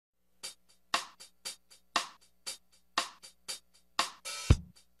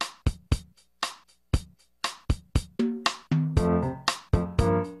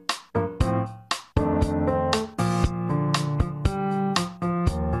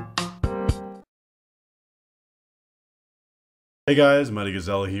Hey guys, Mighty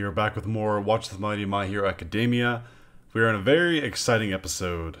Gazella here, back with more Watch the Mighty My Hero Academia. We are in a very exciting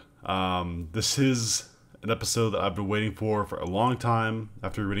episode. This is an episode that I've been waiting for a long time,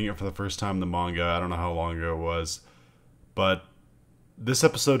 after reading it for the first time in the manga. I don't know how long ago it was, but this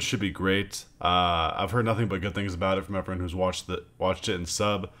episode should be great. I've heard nothing but good things about it from everyone who's watched it in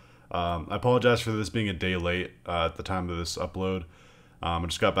sub. I apologize for this being a day late at the time of this upload. I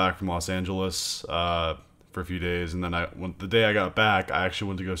just got back from Los Angeles for a few days, and then the day I got back, I actually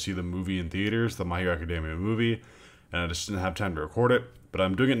went to go see the movie in theaters, the My Hero Academia movie, and I just didn't have time to record it. But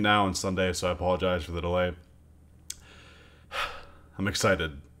I'm doing it now on Sunday, so I apologize for the delay. I'm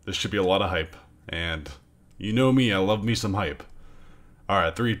excited. This should be a lot of hype, and you know me, I love me some hype.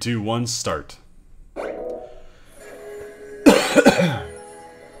 Alright, 3, 2, 1, start.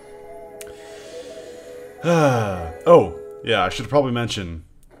 Oh, yeah, I should probably mention,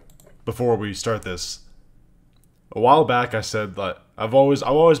 before we start this, a while back I said that I've always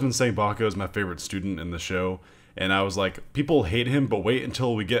been saying Bakugo is my favorite student in the show, and I was like, people hate him, but wait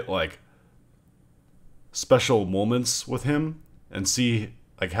until we get like special moments with him and see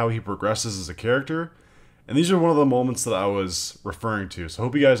like how he progresses as a character. And these are one of the moments that I was referring to, so I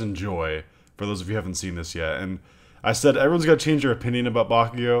hope you guys enjoy, for those of you who haven't seen this yet. And I said everyone's got to change their opinion about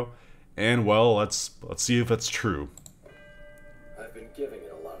Bakugo, and well, let's see if that's true. I've been giving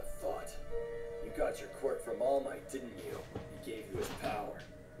it a lot of thought. You got your quirk from All Might, didn't you? He gave you his power.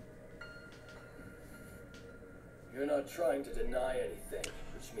 You're not trying to deny anything,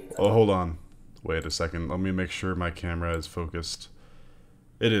 which means... Oh, hold on. Wait a second. Let me make sure my camera is focused.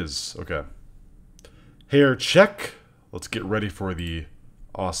 It is. Okay. Hair check. Let's get ready for the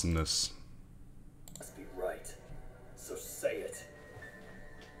awesomeness. Must be right. So say it.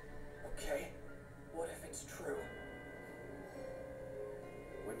 Okay? What if it's true?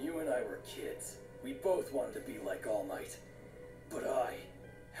 When you and I were kids, we both wanted to be like All Might. But I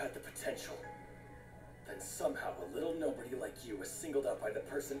had the potential. Then somehow a little nobody like you was singled out by the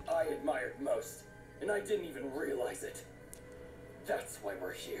person I admired most. And I didn't even realize it. That's why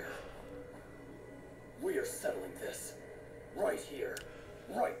we're here. We are settling this. Right here.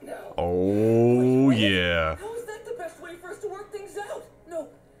 Right now. Oh, yeah. How is that the best way for us to work things out? No,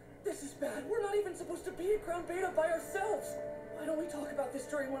 this is bad. We're not even supposed to be at Crown Beta by ourselves. Why don't we talk about this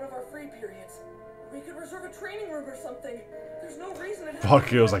during one of our free periods? We could reserve a training room or something. There's no reason it has to be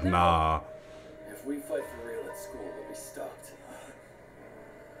Bakugo's right like, now. nah. If we fight for real at school, we'll be stopped.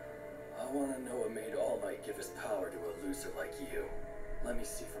 I want to know what made All Might give his power to a loser like you. Let me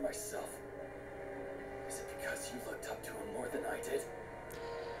see for myself. Is it because you looked up to him more than I did?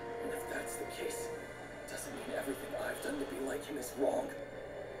 And if that's the case, doesn't mean everything I've done to be like him is wrong.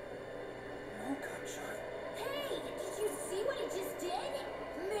 No, Gotcha. Hey, did you see what he just did?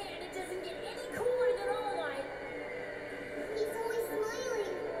 Man, it doesn't get any cooler than All Might. He's always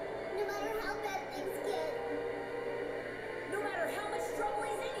smiling, no matter how bad things get. No matter how much trouble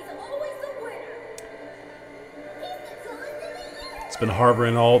he's in, he's always the winner. He's the coolest in the year. It's been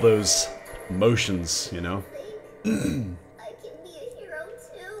harboring all those emotions, you know. I can be a hero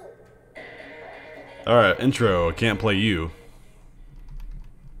too. Alright, intro. I can't play you.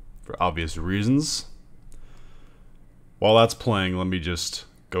 For obvious reasons. While that's playing, let me just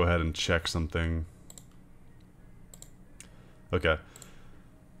go ahead and check something. Okay.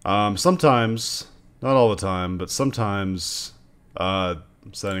 Sometimes, not all the time, but sometimes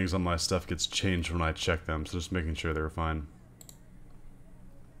settings on my stuff gets changed when I check them, so just making sure they're fine.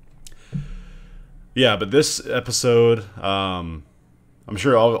 Yeah, but this episode, I'm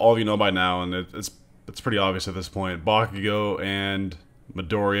sure all of you know by now, and it's pretty obvious at this point. Bakugo and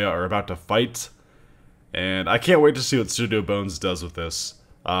Midoriya are about to fight, and I can't wait to see what Studio Bones does with this.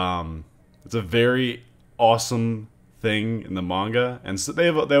 It's a very awesome thing in the manga, and so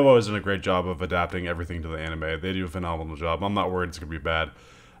they've always done a great job of adapting everything to the anime. They do a phenomenal job. I'm not worried it's gonna be bad.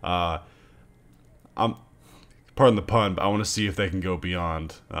 Pardon the pun, but I want to see if they can go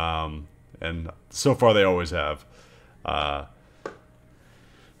beyond. And so far they always have. Gosh.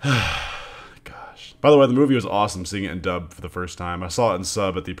 By the way, the movie was awesome seeing it in dub for the first time. I saw it in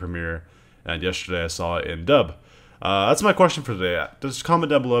sub at the premiere, and yesterday I saw it in dub. That's my question for today. Just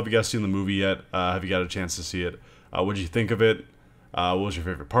comment down below if you guys seen the movie yet. Have you got a chance to see it? What did you think of it? What was your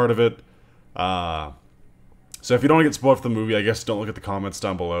favorite part of it? So if you don't want to get spoiled for the movie, I guess don't look at the comments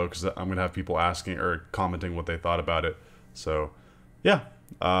down below, because I'm going to have people asking or commenting what they thought about it. So, yeah.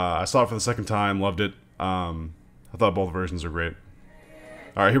 I saw it for the second time, loved it. I thought both versions are great.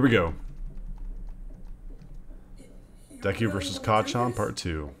 Alright, here we go. Deku versus Kacchan, part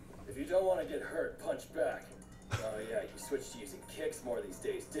 2. If you don't want to get hurt, punch back. Oh yeah, you switched to using kicks more these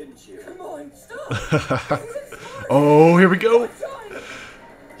days, didn't you? Come on, stop! Oh, here we go.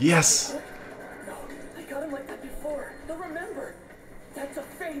 Yes! No, I got him like that before. He'll remember. That's a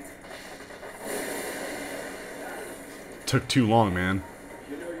feint. Took too long, man.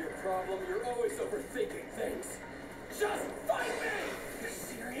 You know your problem? You're always overthinking things. Just fight me! You're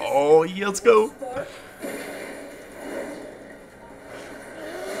serious? Oh, yeah, let's go. Spark?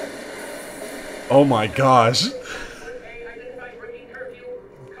 Oh my gosh. Hey, identified breaking curfew.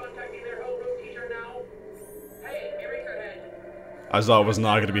 Contacting their homeroom teacher now. Hey, Eraserhead. I thought I was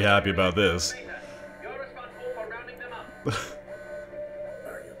not going to be happy about this. You're responsible for rounding them up.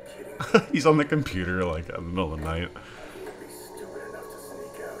 Are you kidding me? He's on the computer, like, in the middle of the night. You'd be stupid enough to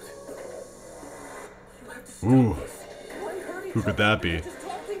sneak out. You have to stop Ooh. this. Why hurt each Who could other? that be? Just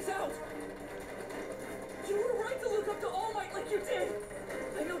talk things out. You were right to look up to All Might like you did.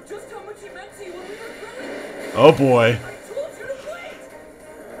 I know just how much he meant to you when we were growing. Oh boy. I told you to wait.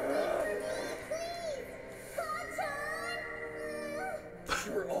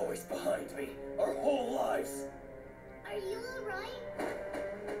 You were always behind me, our whole lives. Are you alright?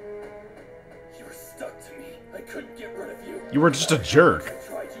 You were stuck to me. I couldn't get rid of you. You were just a jerk. I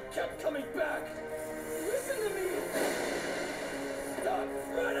tried. You kept coming back. Listen to me. Stop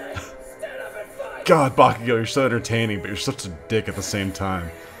running. Stand up and fight. God, Bakugo, you're so entertaining, but you're such a dick at the same time.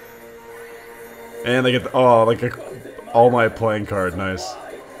 And they get the, oh, like a All Might playing card, nice.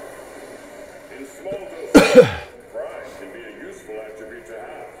 In small doses, pride can be a useful attribute to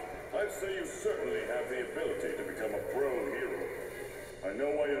have. I'd say you certainly have the ability to become a pro hero. I know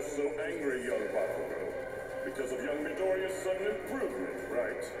why you're so angry, young Bakugo. Because of young Midoriya's sudden improvement,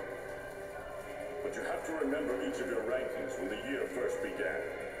 right? But you have to remember each of your rankings when the year first began.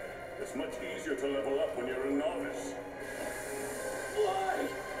 It's much easier to level up when you're a novice. Why?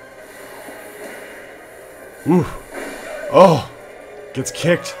 Ooh. Oh. Gets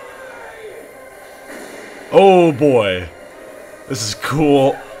kicked. Oh boy. This is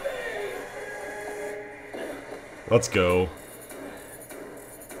cool. Let's go.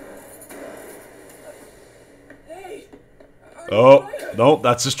 Hey. Oh, nope,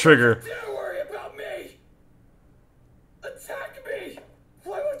 that's his trigger. Don't worry about me. Attack me.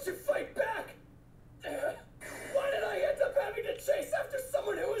 Why won't you fight back? Why did I end up having to chase after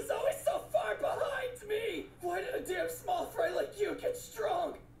someone who was always so far behind me? Why did a damn small fry like you get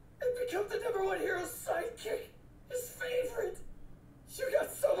strong and become the #1 hero's sidekick? His favorite. You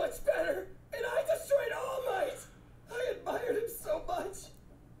got so much better, and I destroyed All Might. I admired him so much.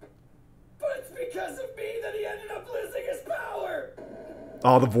 But it's because of me that he ended up losing his power.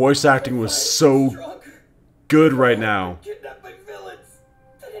 Oh, the voice acting was so Stronger. good right now. Kidnap my villains,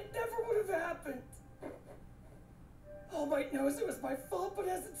 then it never would have happened. All Might knows it was my fault, but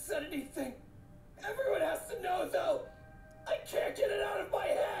hasn't said anything. Everyone has to know, though. I can't get it out of my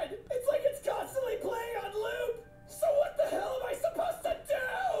head. It's like it's constantly playing on loop. So what the hell am I supposed to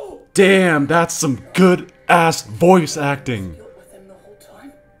do? Damn, that's some good ass voice acting. Guilt with him the whole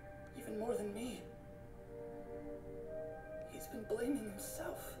time, even more than me. He's been blaming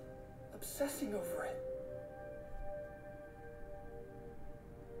himself, obsessing over it.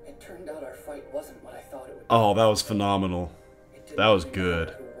 It turned out our fight wasn't what I thought it would be. Oh, that was phenomenal. It didn't That was really good.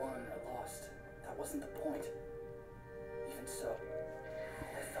 matter who won or lost. That wasn't the point. Even so,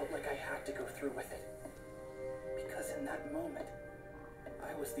 I felt like I had to go through with it. Because in that moment,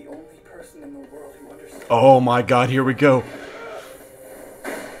 I was the only person in the world who understood. Oh my god, here we go.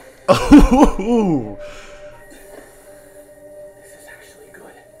 Oh, This is actually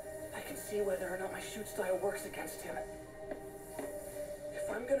good. I can see whether or not my shoot style works against him. If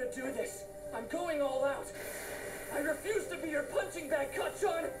I'm gonna do this, I'm going all out. I refuse to be your punching bag,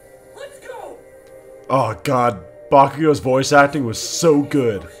 Kachan. Let's go! oh god, Bakugo's voice acting was so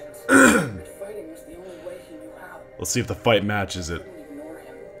good. And fighting was the only way he knew how. Let's see if the fight matches it. Couldn't ignore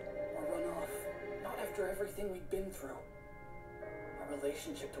him or run off. Not after everything we'd been through. Our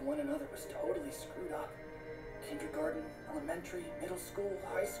relationship to one another was totally screwed up. Kindergarten, elementary, middle school,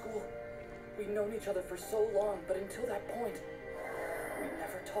 high school. We'd known each other for so long, but until that point, we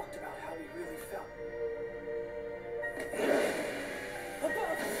never talked about how we really felt.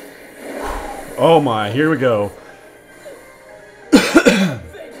 Above! Oh my, here we go.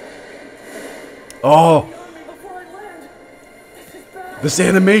 Oh, Beyond me before I land! This is bad! this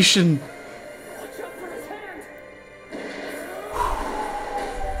animation. Watch out for his hand!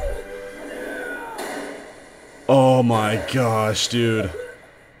 Oh my gosh, dude.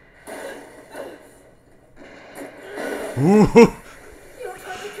 Ooh. No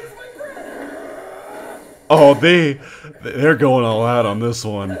time to kiss my breath! Oh, they're going all out on this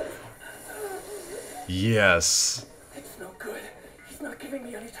one. Yes. It's no good. He's not giving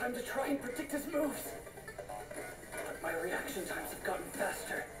me any time to try and predict his moves. But my My reaction times have gotten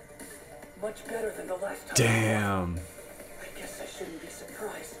faster. Much better than the last time. Damn. I guess I shouldn't be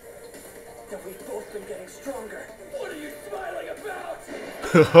surprised that we've both been getting stronger. What are you smiling about?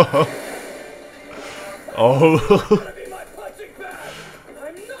 Oh. Gonna be my punching bag.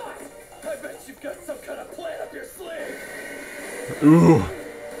 I'm not. I bet you've got some kind of plan up your sleeve. Ooh.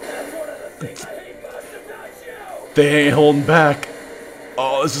 That's one of the things I hate most about you. They ain't holding back.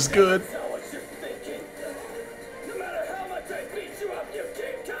 Oh, this is good. That's not what you're thinking. No matter how much I beat you up, you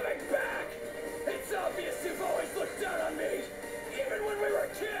keep coming back. It's obvious you've always looked down on me, even when we were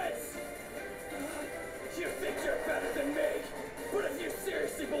kids. You think you're better than me, but if you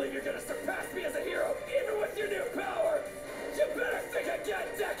seriously believe you're gonna surpass me as a hero, even with your new power, you better think again,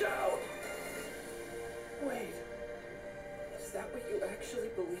 Deku! Wait, is that what you actually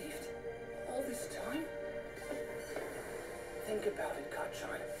believed all this time? Think about it,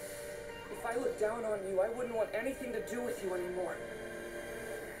 Kachan. If I looked down on you, I wouldn't want anything to do with you anymore.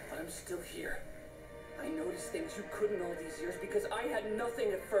 But I'm still here. I noticed things you couldn't all these years because I had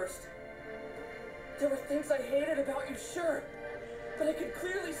nothing at first. There were things I hated about you, sure, but I could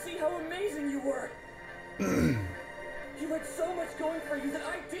clearly see how amazing you were. You had so much going for you that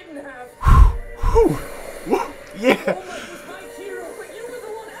I didn't have. Yeah. All Might was my hero, but you were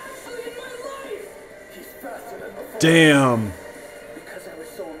the one actually in my life. He's faster than before. Damn. Because I was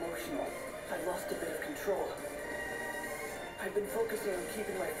so emotional, I lost a bit of control. I've been focusing on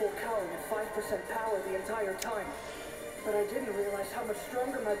keeping my full calorie at 5% power the entire time. But I didn't realize how much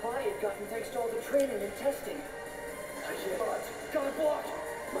stronger my body had gotten thanks to all the training and testing. I hit odds, got a block.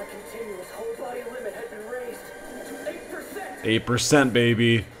 My continuous whole body limit had been raised to 8%. 8%,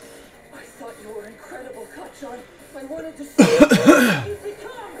 baby. I thought you were incredible, Kachan. I wanted to see what you've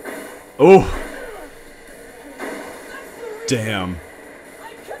become. Oh. That's the reason Damn.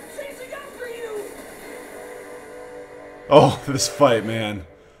 I kept chasing after you. Oh, this fight, man.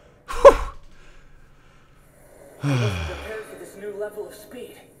 I wasn't prepared for this new level of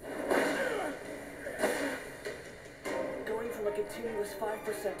speed. Going from a continuous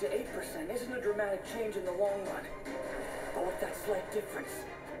 5% to 8% isn't a dramatic change in the long run. But with that slight difference,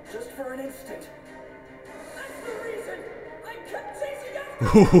 just for an instant, that's the reason I kept chasing after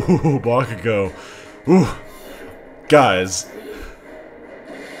you. Ooh, Bakugo. Ooh. Guys.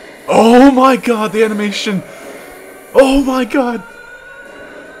 Oh my god, the animation. Oh my god.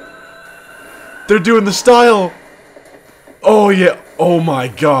 They're doing the style. Oh yeah. Oh my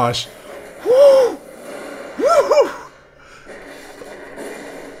gosh. Woo. Woo.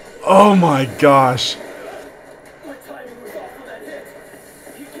 Oh my gosh. My timing was off for that hit.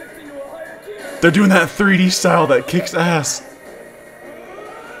 He kicked into a higher gear. They're doing that 3D style that kicks ass. I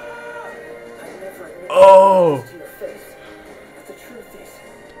never admitted Oh. to your face. But the truth is,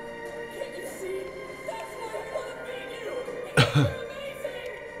 can't you see? That's why I want to beat you. It's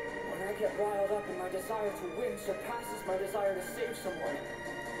amazing. When I get riled up and my desire to win surpasses my desire to save someone,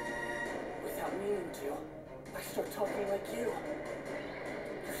 without meaning to, I start talking like you.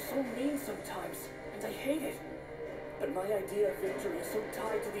 You're so mean sometimes, and I hate it. But my idea of victory is so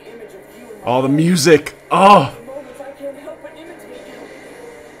tied to the image of you and my Oh, the life. music. Oh. The moments I can't help but imitate you.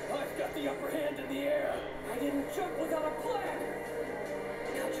 I've got the upper hand in the air. I didn't jump without a plan.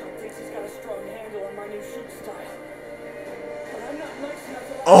 Kachan thinks he's got a strong handle on my new shoot style. But I'm not nice enough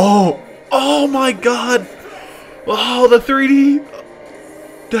to let Oh. him. Oh my god. Oh, the 3D.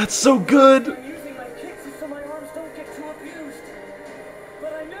 That's so good. I'm using my kicks so my arms don't get too abused.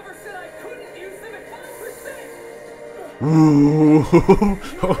 But I never said I couldn't use them at 5%. Ooh. That's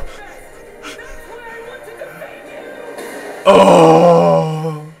why I want to defeat you.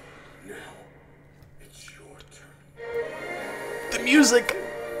 Oh. Now, it's your turn. The music.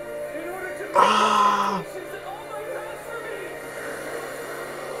 In order to make Ah. the decisions that all might have for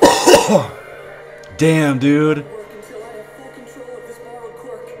me. Damn, dude. Work until I have full control of this borrowed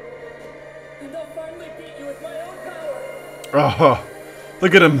quirk. And I'll finally beat you with my own power. Oh.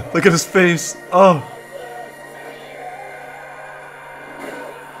 Look at him. Look at his face. Oh.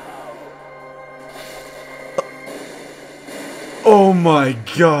 Oh my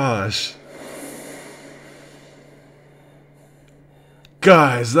gosh.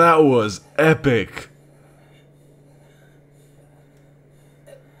 Guys, that was epic.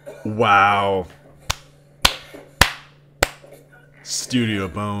 Wow. Studio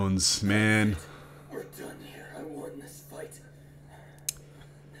Bones, man. We're done here. I won this fight.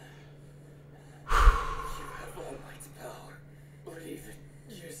 You have All Might's power. But even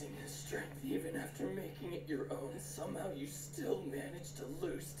using his strength, even after making it your own, somehow you still managed to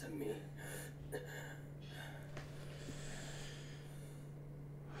lose to me.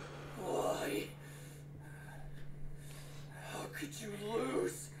 Why? could you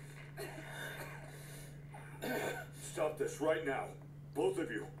lose? Stop this right now. Both of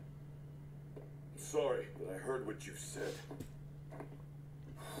you. I'm sorry, but I heard what you said.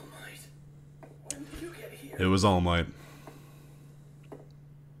 All Might, when did you get here? It was All Might.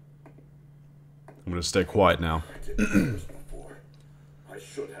 I'm gonna stay quiet now. I didn't know this before. I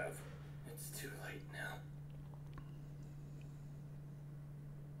should have. It's too late now.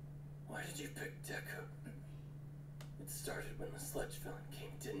 Why did you pick Deku? It started when the sledge villain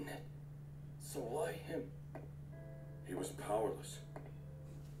came, didn't it? So why him? He was powerless,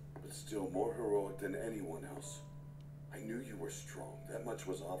 but still more heroic than anyone else. I knew you were strong. That much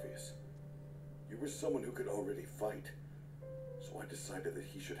was obvious. You were someone who could already fight. So I decided that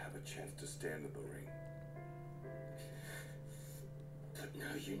he should have a chance to stand in the ring. But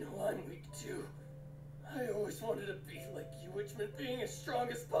now you know I'm weak too. I always wanted to be like you, which meant being as strong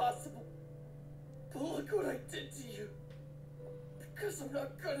as possible. But look what I did to you. Because I'm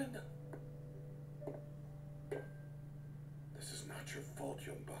not good enough. This is not your fault,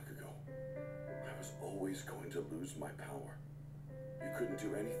 young Bakugo. I was always going to lose my power. You couldn't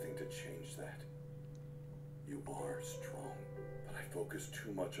do anything to change that. You are strong, but I focused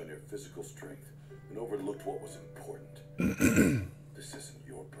too much on your physical strength and overlooked what was important. This isn't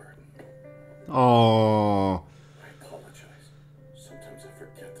your burden. Oh. I apologize. Sometimes I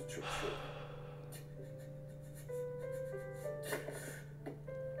forget that you're children.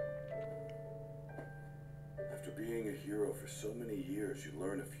 After being a hero for so many years, you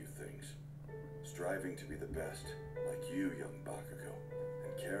learn a few things. Striving to be the best, like you, young Bakugo,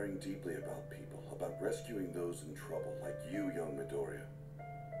 and caring deeply about people, about rescuing those in trouble, like you, young Midoriya.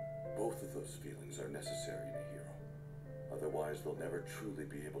 Both of those feelings are necessary in a hero. Otherwise, they'll never truly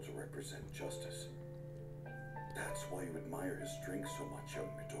be able to represent justice. That's why you admire his strength so much,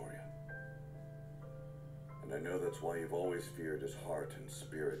 young Midoriya. And I know that's why you've always feared his heart and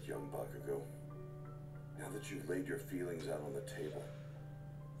spirit, young Bakugo. Now that you've laid your feelings out on the table,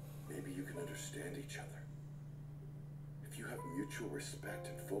 maybe you can understand each other. If you have mutual respect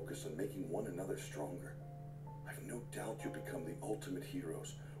and focus on making one another stronger, I've no doubt you'll become the ultimate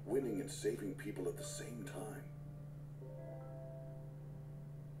heroes, winning and saving people at the same time.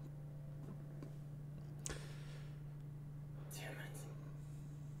 Damn it.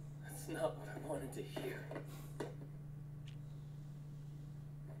 That's not what I wanted to hear.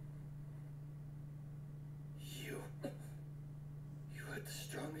 You had the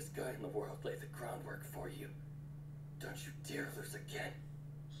strongest guy in the world lay the groundwork for you. Don't you dare lose again.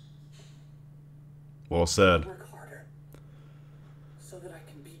 Well said. Work harder. So that I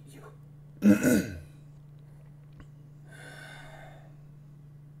can beat you.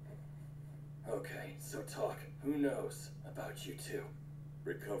 Okay, so talk. Who knows about you two?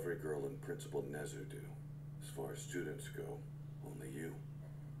 Recovery Girl and Principal Nezu do. As far as students go, only you.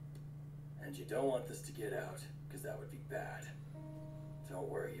 And you don't want this to get out, because that would be bad. Don't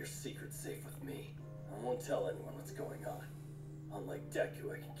worry, your secret's safe with me. I won't tell anyone what's going on. Unlike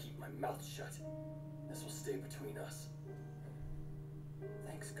Deku, I can keep my mouth shut. This will stay between us.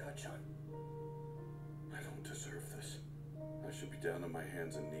 Thanks, Kachan. I don't deserve this. I should be down on my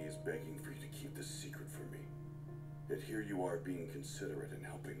hands and knees begging for you to keep this secret from me. Yet here you are being considerate and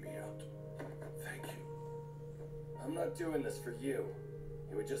helping me out. Thank you. I'm not doing this for you.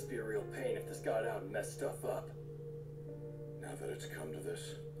 It would just be a real pain if this got out and messed stuff up. Now that it's come to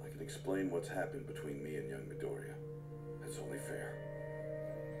this, I can explain what's happened between me and young Midoriya. That's only fair.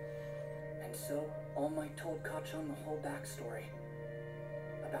 And so, All Might told Kachan the whole backstory.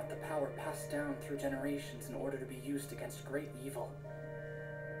 About the power passed down through generations in order to be used against great evil.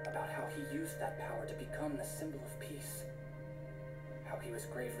 About how he used that power to become the symbol of peace. How he was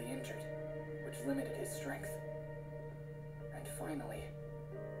gravely injured, which limited his strength. And finally,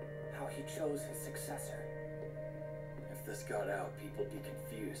 how he chose his successor. If this got out, people'd be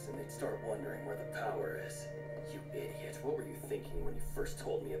confused and they'd start wondering where the power is. You idiot, what were you thinking when you first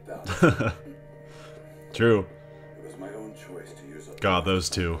told me about it? True. It was my own choice to use up God, those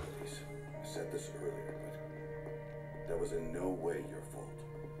two. I said this earlier, but that was in no way your fault.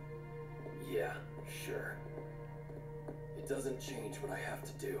 Yeah, sure. It doesn't change what I have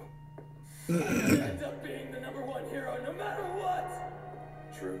to do. I'm gonna end up being the #1 hero no matter what!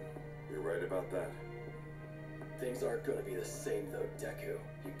 True, you're right about that. Things aren't gonna be the same though, Deku.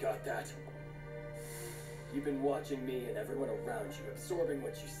 You got that? You've been watching me and everyone around you, absorbing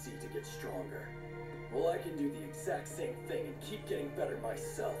what you see to get stronger. Well, I can do the exact same thing and keep getting better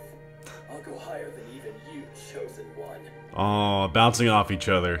myself. I'll go higher than even you, chosen one. Oh, bouncing off each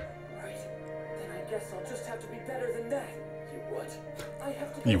other. Right. Then I guess I'll just have to be better than that. You What? I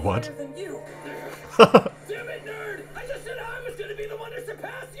have to go You what? higher than you. Damn it, nerd! I just said I was gonna be the one to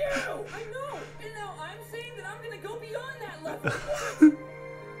surpass you! I know, and now I'm saying that I'm gonna go beyond that level.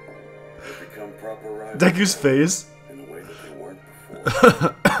 They become proper rivals Deku's face. in a way that they weren't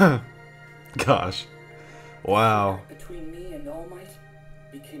before. Gosh. Wow. Between me and All Might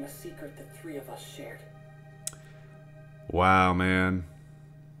became a secret that three of us shared. Wow, man.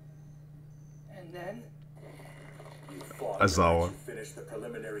 And then You fought I saw when one. you finished the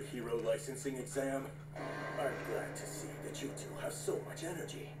preliminary hero licensing exam. I'm glad to see that you two have so much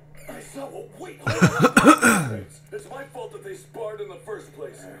energy. I saw a wait. Hold on. It's my fault that they sparred in the first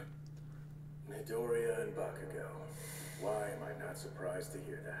place. Midoriya and Bakugo. Why am I not surprised to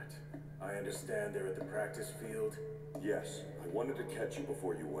hear that? I understand they're at the practice field. Yes, I wanted to catch you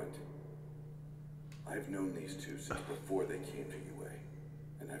before you went. I've known these two since before they came to UA,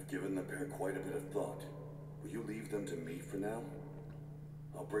 and I've given the pair quite a bit of thought. Will you leave them to me for now?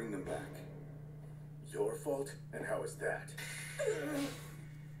 I'll bring them back. Your fault? And how is that?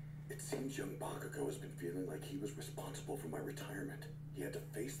 It seems young Bakugo has been feeling like he was responsible for my retirement. He had to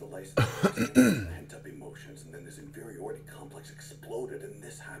face the license and pent-up emotions, and then his inferiority complex exploded, and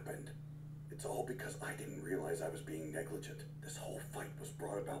this happened. It's all because I didn't realize I was being negligent. This whole fight was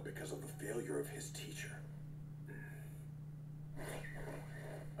brought about because of the failure of his teacher.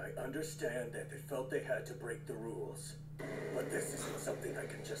 I understand that they felt they had to break the rules, but this isn't something I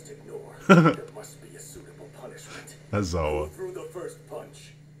can just ignore. There must be a suitable punishment. That's Who all. threw the first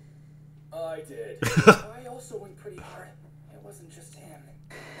punch? I did. I also went pretty hard. It wasn't just him.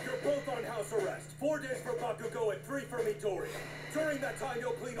 You're both on house arrest. 4 days for Bakugo and 3 for Midoriya. During that time,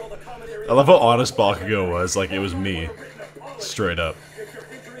 you'll clean all the common areas. I love how honest Bakugo was. Like, it was me. Straight up. If your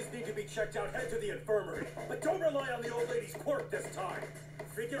injuries need to be checked out, head to the infirmary. But don't rely on the old lady's quirk this time.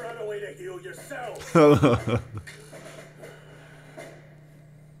 Figure out a way to heal yourself.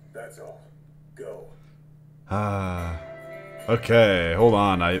 That's all. Go. Okay, hold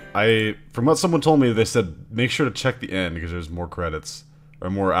on. I from what someone told me, they said make sure to check the end because there's more credits or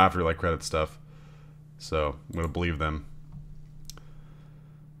more after like credit stuff. So I'm gonna believe them.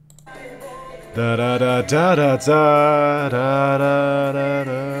 Da da da da da da da da da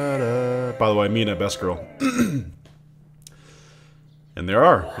da. By the way, Mina, best girl. And there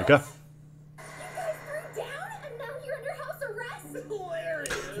are. Okay. You guys threw down, and now you're under house arrest?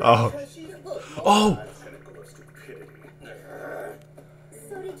 Hilarious. Oh. Oh.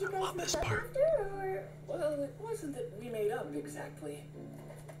 So did you guys this make up part. after, or? Well, it wasn't that we made up exactly.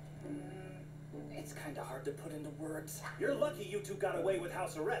 It's kind of hard to put into words. You're lucky you two got away with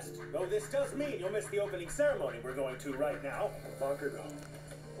house arrest. Though this does mean you'll miss the opening ceremony we're going to right now. Bakugo,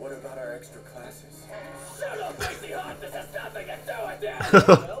 what about our extra classes? Shut up, Lazy Hot! This has nothing to do with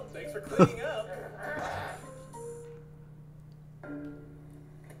you! Well, thanks for cleaning up.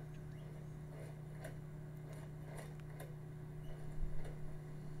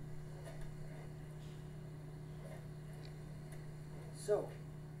 So,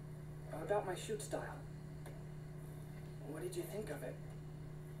 about my shoot style. What did you think of it?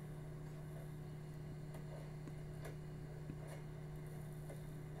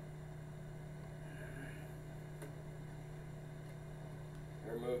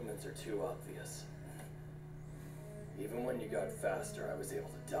 Your movements are too obvious. Even when you got faster, I was able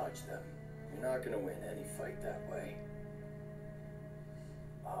to dodge them. You're not gonna win any fight that way.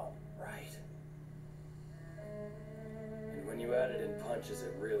 Oh, right. And when you added in punches,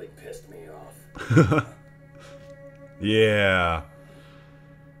 it really pissed me off. Yeah.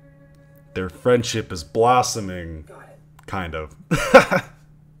 Their friendship is blossoming. Got it. Kind of.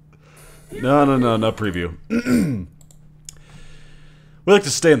 No preview. We like to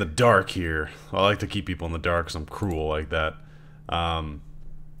stay in the dark here. I like to keep people in the dark because I'm cruel like that. And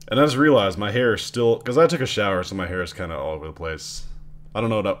I just realized my hair is still, because I took a shower, so my hair is kind of all over the place. I don't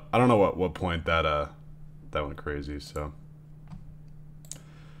know what point that went crazy. So,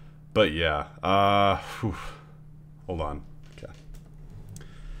 but yeah. Hold on. Okay.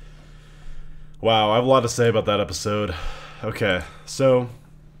 Wow, I have a lot to say about that episode. Okay, so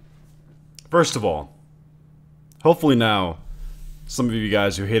first of all, hopefully now, some of you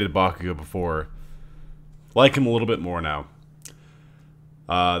guys who hated Bakugo before like him a little bit more now.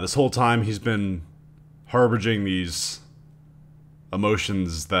 This whole time he's been harboring these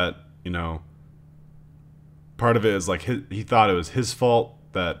emotions that, you know, part of it is like he thought it was his fault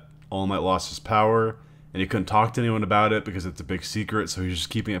that All Might lost his power, and he couldn't talk to anyone about it because it's a big secret, so he was just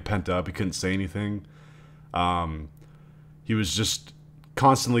keeping it pent up. He couldn't say anything. He was just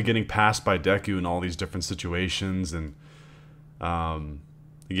constantly getting passed by Deku in all these different situations, and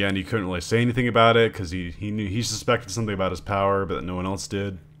Again, he couldn't really say anything about it because he knew he suspected something about his power, but that no one else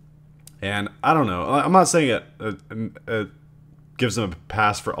did. And I don't know. I'm not saying it gives him a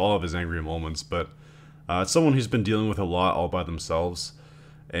pass for all of his angry moments, but it's someone who's been dealing with a lot all by themselves.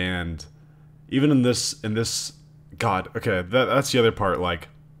 And even in this, God, okay, that's the other part. Like,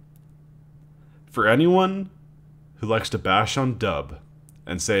 for anyone who likes to bash on dub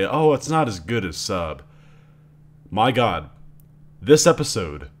and say, oh, it's not as good as sub, my God, this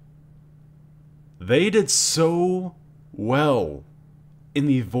episode, they did so well in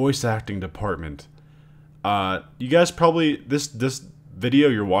the voice acting department. You guys probably, this video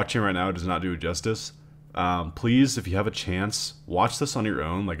you're watching right now does not do it justice. Please, if you have a chance, watch this on your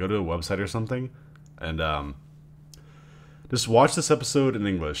own. Like, go to a website or something, and just watch this episode in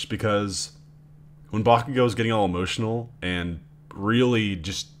English, because when Bakugo is getting all emotional and really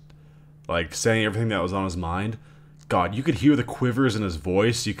just like saying everything that was on his mind, God, you could hear the quivers in his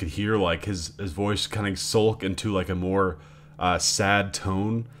voice. You could hear like his voice kind of sulk into like a more sad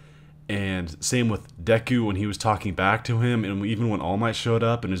tone. And same with Deku when he was talking back to him, and even when All Might showed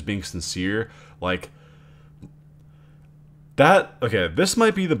up and was being sincere, like that. Okay, this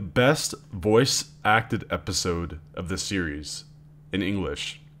might be the best voice acted episode of the series in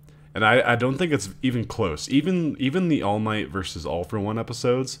English, and I don't think it's even close. Even the All Might versus All for One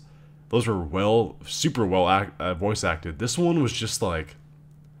episodes, those were super well voice acted. This one was just like,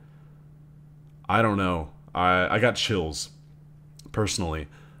 I don't know. I got chills personally.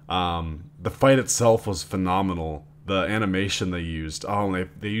 The fight itself was phenomenal. The animation they used,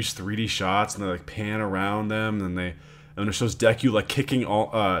 they used 3D shots, and they like pan around them, and it shows Deku like kicking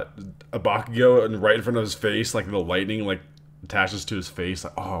a Bakugo and right in front of his face, like the lightning like attaches to his face.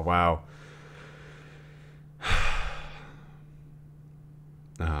 Like, oh wow.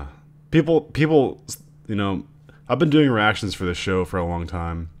 People, you know, I've been doing reactions for this show for a long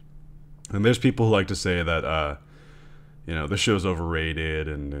time, and there's people who like to say that you know, the show's overrated,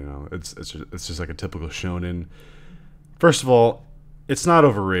 and you know, it's just like a typical shonen. First of all, it's not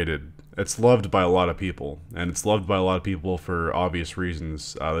overrated. It's loved by a lot of people, and it's loved by a lot of people for obvious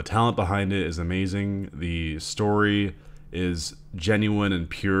reasons. The talent behind it is amazing. The story is genuine and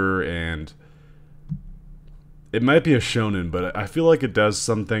pure, and it might be a shonen, but I feel like it does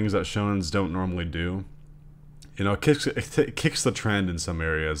some things that shonens don't normally do. You know, it kicks the trend in some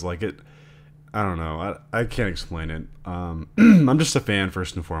areas. Like I don't know. I can't explain it. I'm just a fan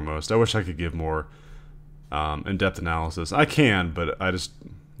first and foremost. I wish I could give more in-depth analysis. I can, but I just,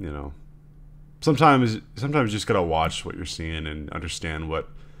 you know, sometimes you just gotta watch what you're seeing and understand what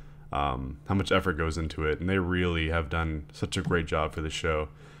how much effort goes into it. And they really have done such a great job for the show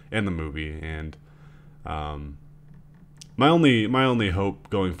and the movie. And my only hope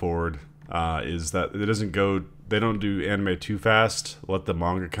going forward is that it doesn't go. They don't do anime too fast. Let the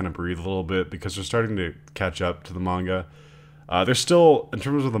manga kind of breathe a little bit, because they're starting to catch up to the manga. There's still, in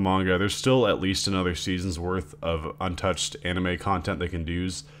terms of the manga, there's still at least another season's worth of untouched anime content they can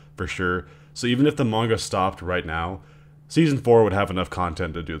use, for sure. So even if the manga stopped right now, season 4 would have enough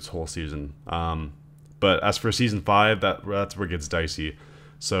content to do its whole season. But as for season 5, that's where it gets dicey.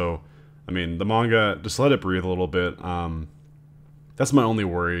 So, I mean, the manga, just let it breathe a little bit. That's my only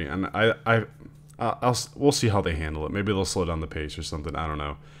worry, and we'll see how they handle it. Maybe they'll slow down the pace or something. I don't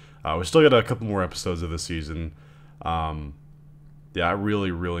know. We still got a couple more episodes of this season. Yeah, I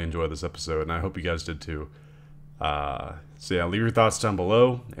really, really enjoyed this episode, and I hope you guys did too. So yeah, leave your thoughts down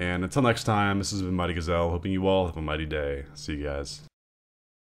below, and until next time, this has been Mighty Gazelle, hoping you all have a mighty day. See you guys.